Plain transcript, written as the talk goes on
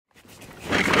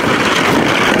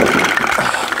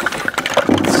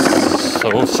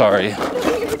so sorry.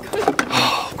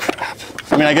 Oh, crap.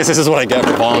 I mean, I guess this is what I get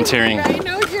for volunteering. I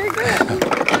know you're good.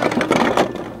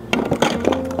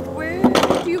 Where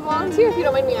do you volunteer, if you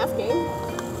don't mind me asking?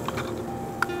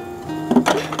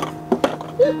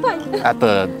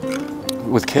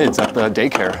 With kids at the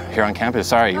daycare here on campus.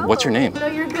 Sorry, what's your name? No,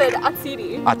 you're good.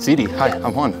 Atsiri. Atsiri. Hi,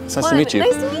 I'm Juan. It's nice to meet you.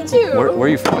 Nice to meet you. Where are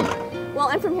you from? Well,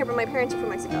 I'm from here, but my parents are from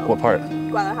Mexico. What part?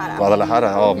 Guadalajara.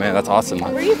 Guadalajara. Oh man, that's awesome.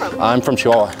 Where are you from? I'm from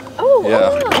Chihuahua. Oh, yeah.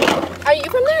 Oh. Are you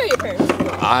from there or your parents?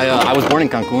 I was born in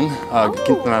Cancun,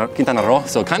 Quintana Roo,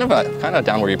 so kind of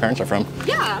down where your parents are from.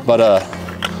 Yeah. But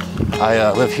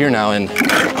I live here now, and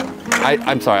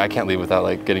I'm sorry, I can't leave without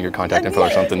like getting your contact info or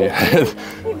something.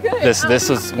 This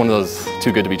is one of those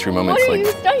too good to be true moments. What are you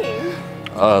studying?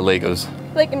 Legos.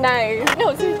 Like nice.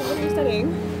 No, seriously, what are you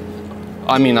studying?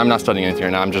 I mean, I'm not studying anything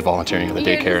right now. I'm just volunteering at the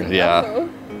daycare. Yeah. Oh.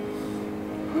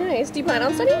 Nice. Do you plan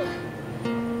on studying?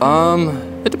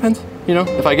 It depends. You know,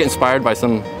 if I get inspired by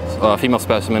some female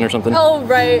specimen or something. Oh,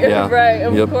 right. Yeah. Right.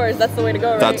 Of yep. course. That's the way to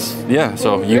go, right? Yeah.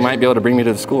 So you might be able to bring me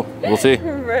to the school. We'll see.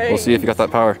 Right. We'll see if you got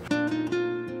that power.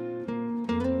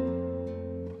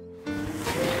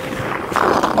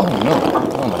 Oh no!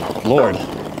 Oh my lord!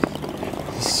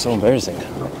 This is so embarrassing.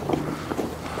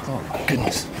 Oh my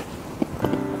goodness.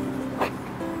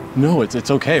 No,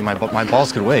 it's okay. My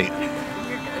balls could wait.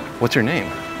 What's your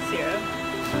name? Sierra.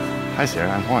 Hi,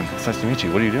 Sarah. I'm Juan. It's nice to meet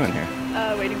you. What are you doing here?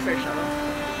 Waiting for a shuttle.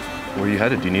 Where are you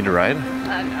headed? Do you need a ride? No,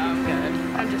 I'm good.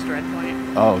 I'm just a red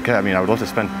point. Oh, okay. I mean, I would love to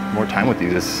spend more time with you.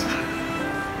 This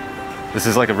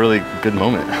is like a really good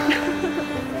moment.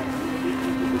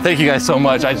 Thank you guys so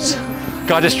much. I just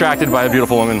got distracted by a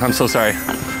beautiful woman. I'm so sorry.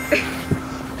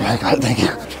 Oh my God, thank you.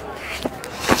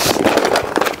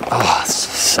 Oh, it's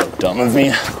so dumb of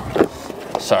me.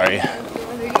 Sorry. Are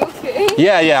you okay?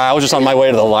 Yeah, I was just on my way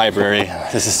to the library.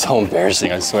 This is so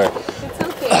embarrassing, I swear.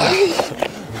 It's okay.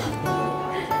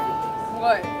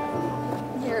 What?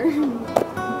 Here.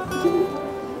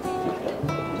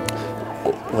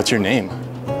 What's your name?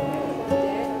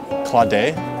 Claude?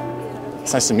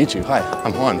 It's nice to meet you. Hi,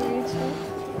 I'm Juan.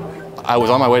 I was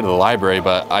on my way to the library,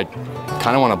 but I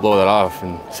kind of want to blow that off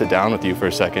and sit down with you for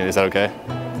a second. Is that okay?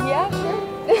 Yeah,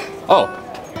 sure. Oh.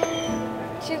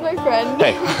 She's my friend.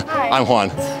 Hey, Hi. I'm Juan.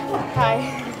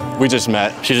 Hi. We just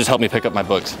met. She just helped me pick up my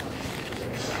books.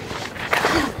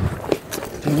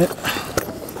 Dang it.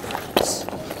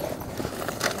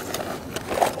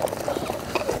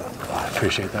 Oh, I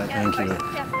appreciate that. Thank you.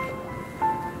 Yeah.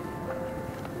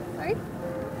 Sorry?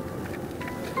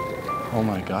 Oh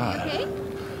my God. Okay?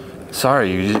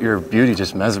 Sorry, your beauty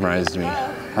just mesmerized me.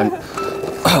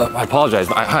 I apologize.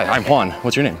 Hi, I'm Juan.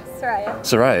 What's your name? Soraya.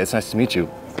 Soraya, it's nice to meet you.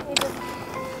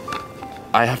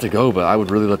 I have to go, but I would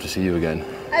really love to see you again.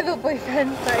 I have a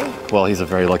boyfriend, sorry. Well, he's a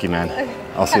very lucky man. Okay.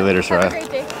 I'll see you later, Soraya. Have a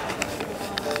great day.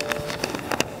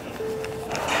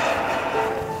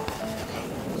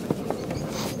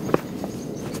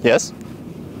 Yes?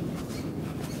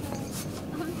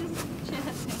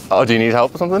 Oh, do you need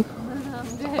help with something?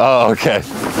 Oh, okay.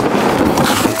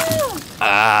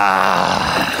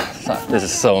 This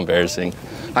is so embarrassing.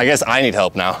 I guess I need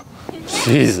help now.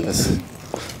 Jesus.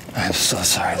 I'm so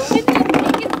sorry. Where did you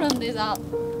take it from this out?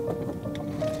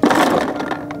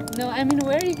 No, I mean,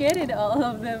 where do you get it, all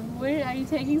of them? Where are you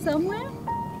taking somewhere?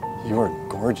 You are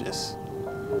gorgeous.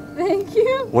 Thank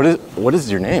you. What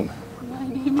is your name? My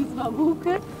name is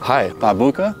Babuka. Hi,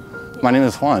 Babuka. My name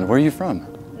is Juan. Where are you from?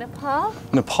 Nepal.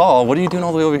 Nepal. What are you doing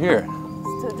all the way over here?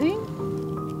 Studying.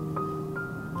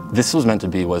 This was meant to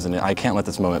be, wasn't it? I can't let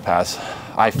this moment pass.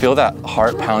 I feel that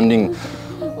heart pounding.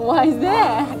 Why is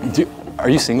that? Are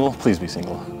you single? Please be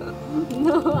single.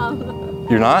 No, I'm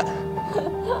not. You're not?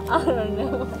 I don't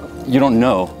know. You don't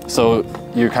know. So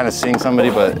you're kind of seeing somebody,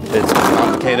 but it's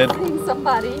complicated. I'm seeing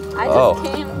somebody. I just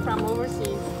came from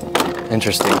overseas.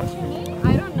 Interesting.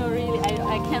 I don't know really.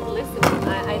 I can't listen.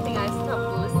 I think I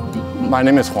stopped listening. My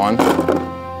name is Juan.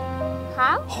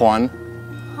 How? Juan.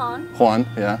 Juan?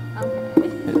 Yeah. Okay.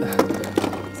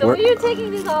 So where are you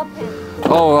taking these all pins?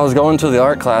 Oh, I was going to the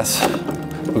art class.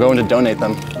 We're going to donate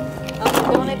them.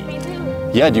 Oh, donate me too?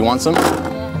 Yeah, do you want some?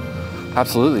 Yeah.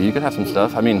 Absolutely, you could have some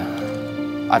stuff. I mean,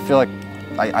 I feel like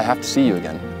I have to see you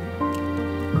again.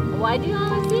 Why do you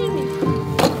always see me?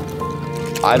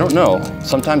 I don't know.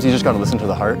 Sometimes you just gotta listen to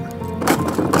the heart.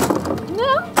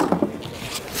 No.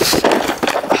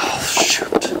 Oh,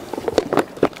 shoot.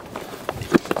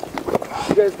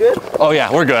 You guys good? Oh yeah,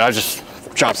 we're good. I just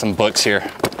dropped some books here.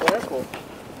 Oh, that's cool.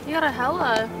 You got a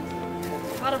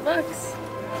lot of books.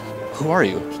 Who are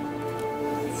you?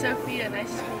 Sophia, nice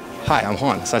to meet you. Hi, I'm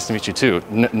Juan. It's nice to meet you too.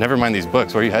 Never mind these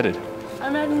books. Where are you headed?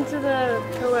 I'm heading to the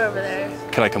pillar over there.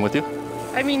 Can I come with you?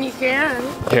 I mean, you can.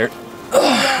 Here.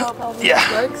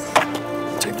 Yeah.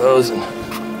 Take those. And...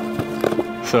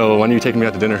 So when are you taking me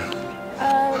out to dinner?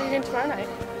 Even tomorrow night.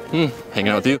 Hanging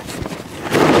out with you?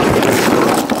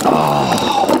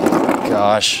 Oh,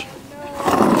 gosh.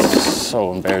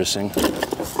 So embarrassing.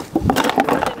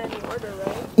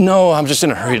 No, I'm just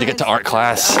in a hurry to get to art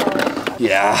class.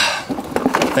 Yeah.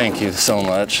 Thank you so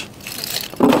much.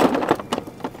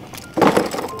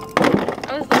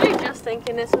 I was literally just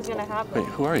thinking this was gonna happen.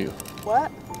 Wait, who are you?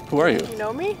 What? Who are you? You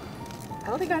know me? I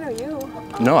don't think I know you.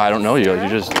 No, I don't know you. You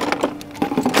just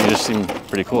seem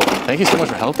pretty cool. Thank you so much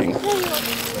for helping.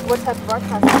 What type of art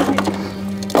class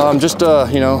are you? Just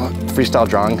you know, freestyle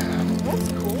drawing.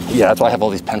 That's cool. Yeah, that's why I have all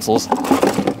these pencils.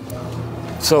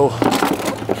 So,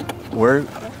 where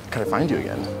can I find you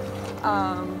again?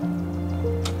 Are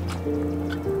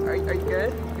you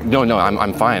good? No,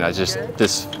 I'm fine.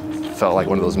 This felt like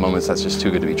one of those moments that's just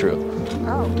too good to be true.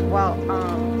 Oh, well,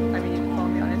 I mean, follow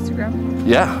me on Instagram.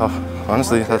 Yeah,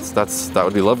 honestly, that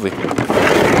would be lovely.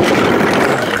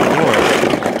 Oh,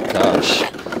 gosh.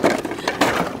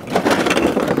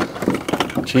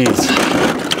 Jeez.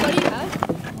 What do you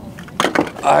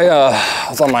have? I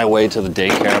was on my way to the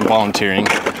daycare. I'm volunteering.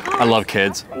 I love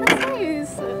kids. That's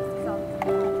nice.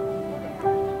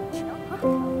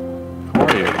 Who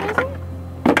are you?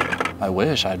 I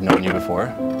wish I'd known you before.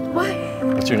 Why?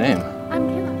 What's your name? I'm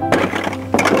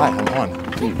Kayla. Hi, I'm Juan.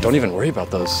 Dude, don't even worry about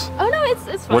those. Oh no, it's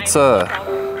fine. What's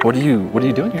what are you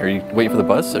doing here? Are you waiting for the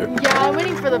bus or? Yeah, I'm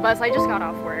waiting for the bus. I just got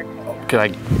off work. Could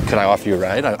I offer you a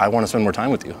ride? I want to spend more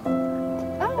time with you.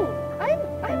 Oh,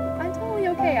 I'm totally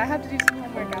okay. I have to do some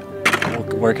homework after this. Well,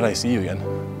 where could I see you again?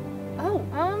 Oh,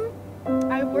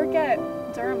 I work at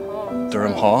Durham Hall.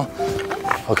 Durham Hall?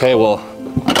 Okay, well,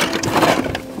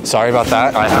 sorry about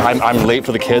that. I'm late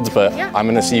for the kids, but Yeah. I'm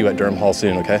gonna see you at Durham Hall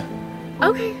soon, okay?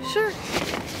 Okay, sure.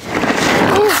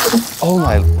 Oh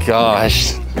my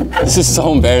gosh. This is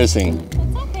so embarrassing. It's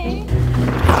okay.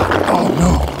 Oh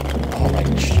no. Oh my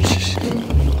gosh.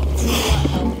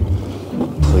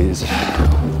 Please.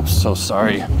 I'm so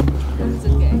sorry. It's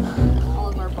okay. All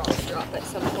of our balls drop at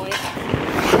some point.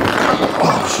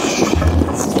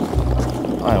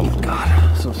 Oh my god.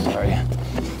 So sorry.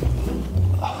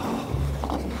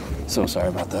 So sorry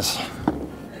about this.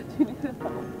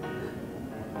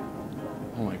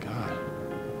 Oh my god.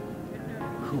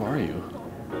 Who are you?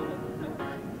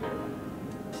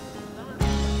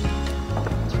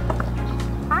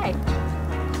 Hi.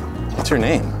 What's your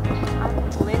name?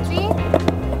 Lindsay?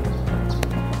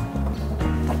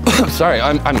 I'm sorry,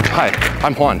 hi,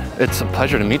 I'm Juan. It's a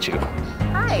pleasure to meet you.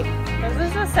 Hi. Is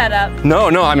this a setup? No,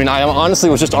 I mean, I honestly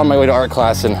was just on my way to art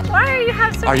class and, Why are you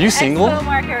have so Are many you single? expo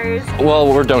markers well,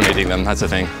 we're donating them, that's the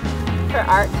thing. for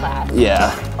art class?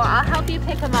 Yeah. Well, I'll help you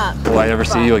pick them up. Will I ever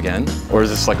see you again? Or is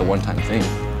this like a one-time thing?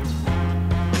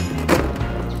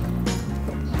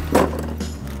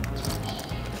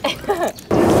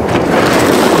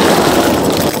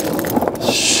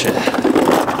 Shit.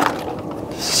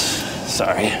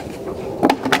 Sorry.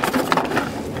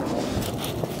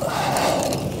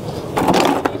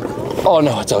 Oh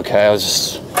no, it's okay. I was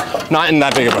just not in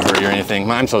that big of a hurry or anything.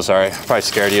 I'm so sorry. I probably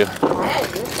scared you.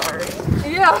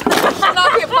 Yeah, I should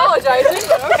not be apologizing,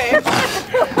 but okay.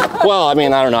 Well, I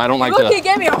mean, I don't know. I don't like Look, to. he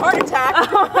gave me a heart attack.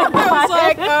 I was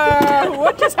like,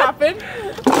 what just happened?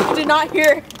 Did not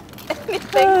hear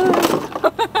anything.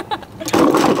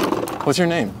 What's your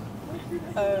name?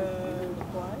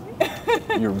 Why?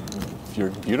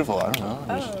 You're beautiful. I don't know.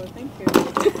 Oh, thank you.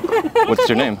 What's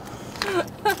your name?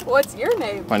 What's your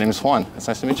name? My name is Juan. It's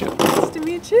nice to meet you. Nice to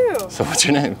meet you. So what's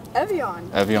your name? Evian.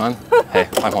 Evian? Hey,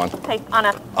 I'm Juan. Hey,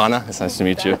 Anna. Anna, it's nice to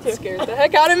meet you. Scared the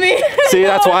heck out of me. See,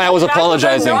 that's why I was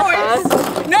apologizing.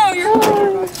 No,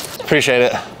 you're Appreciate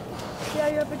it. Yeah,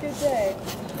 you have a good day.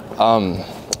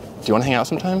 Do you want to hang out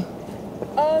sometime?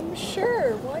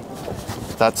 Sure. What?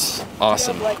 That's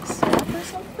awesome. Do you have, like, Snap or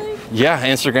something? Yeah,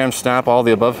 Instagram, Snap, all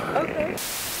the above. Okay.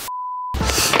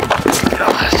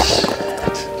 Gosh.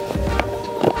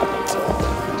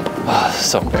 Ah, this is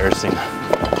so embarrassing.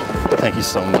 Thank you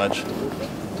so much.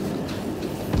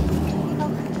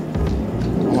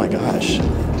 Oh my gosh.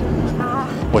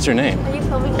 What's your name? Are you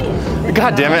filming me?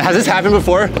 God damn it, has this happened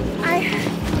before?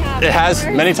 Yeah. It has?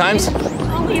 Many times?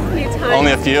 Only a few times.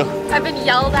 Only a few? I've been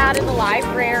yelled at in the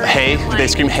library. Hey? Did they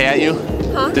scream hey at you?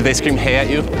 Huh? Did they scream hey at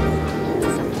you?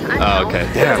 Oh, okay.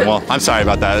 Damn, well, I'm sorry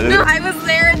about that. No, I was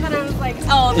there and then I was like,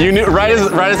 oh. You knew, right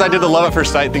as I did the love at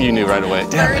first sight thing, you knew right away.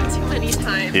 Damn it. Burned too many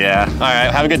times. Yeah, all right,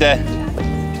 have a good day.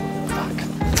 Fuck.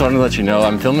 Just wanted to let you know,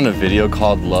 I'm filming a video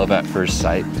called Love at First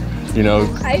Sight. You know,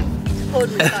 I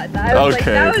totally thought that. I was like,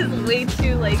 that was way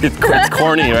too like. It's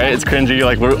corny, right? It's cringy.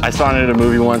 Like I saw it in a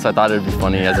movie once. I thought it'd be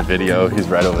funny as a video. He's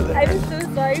right over there. I'm so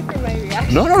sorry for my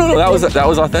reaction. No. That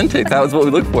was authentic. That was what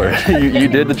we looked for. You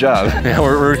did the job. Yeah,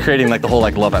 we're creating like the whole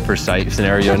like love at first sight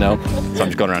scenario now. So I'm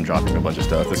just going around dropping a bunch of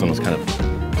stuff. This one was kind of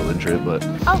belligerent, but.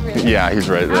 Oh really? Yeah, he's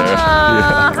right there.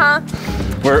 Uh-huh.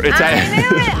 Where it's I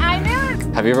knew it. I knew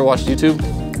it. Have you ever watched YouTube?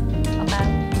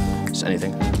 Okay. Just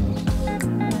anything.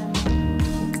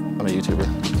 I'm a YouTuber.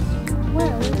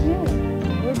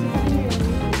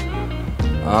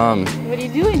 What do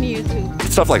you do in YouTube?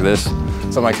 Stuff like this.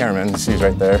 So my cameraman, he's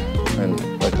right there and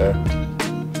right there.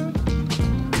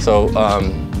 So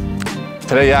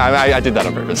today, yeah, I did that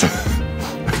on purpose.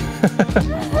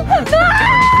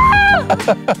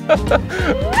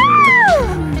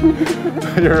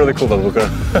 You're really cool, Babuka.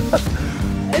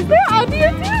 Is there on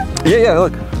YouTube? Yeah,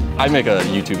 look. I make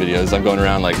YouTube videos. I'm going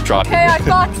around like dropping. Okay, I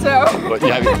thought so. But,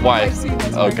 yeah, why? I've seen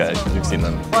those okay, you've seen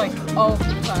them. Like all the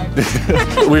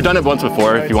time. We've done it once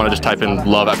before. If you want to just type in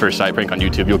love at first sight prank on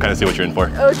YouTube, you'll kind of see what you're in for.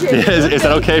 Okay. Is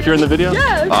that okay if you're in the video?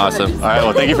 Yeah. Awesome. All right,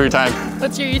 well, thank you for your time.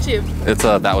 What's your YouTube? It's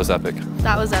That Was Epic.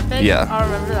 That was epic? Yeah. I'll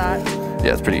remember that.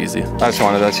 Yeah, it's pretty easy. I just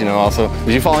wanted to let you know also.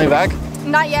 Did you follow me back?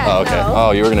 Not yet, Oh, okay. no.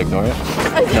 Oh, you were going to ignore it?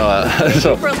 No,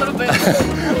 so For a little bit.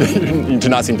 you do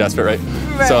not seem desperate, right?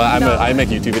 Right, So no. I make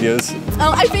YouTube videos.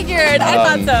 Oh, I figured.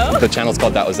 I thought so. The channel's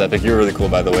called That Was Epic. You're really cool,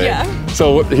 by the way. Yeah.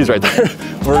 So he's right there.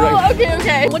 Oh,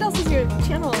 okay. What else is your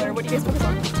channel, or what do you guys focus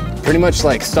on? Pretty much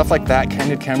like stuff like that,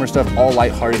 candid camera stuff, all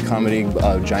lighthearted comedy,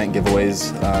 giant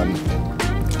giveaways.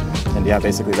 And yeah,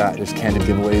 basically that. Just candid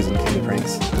giveaways and candid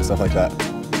pranks and stuff like that.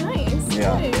 Nice.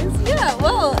 Yeah. Nice. Yeah,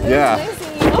 well, it Yeah. was nice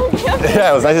meeting you. Oh, yeah.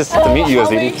 Yeah, it was nice to meet you, I'll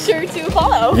Aziti. make sure to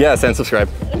follow. Yes, and subscribe.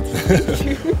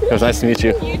 It was nice to meet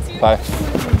you. You too. Bye.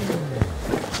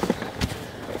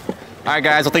 All right,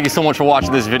 guys, well, thank you so much for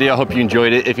watching this video. I hope you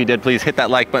enjoyed it. If you did, please hit that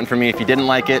like button for me. If you didn't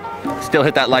like it, still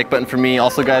hit that like button for me.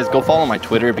 Also, guys, go follow my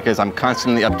Twitter because I'm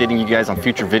constantly updating you guys on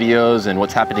future videos and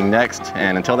what's happening next.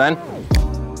 And until then,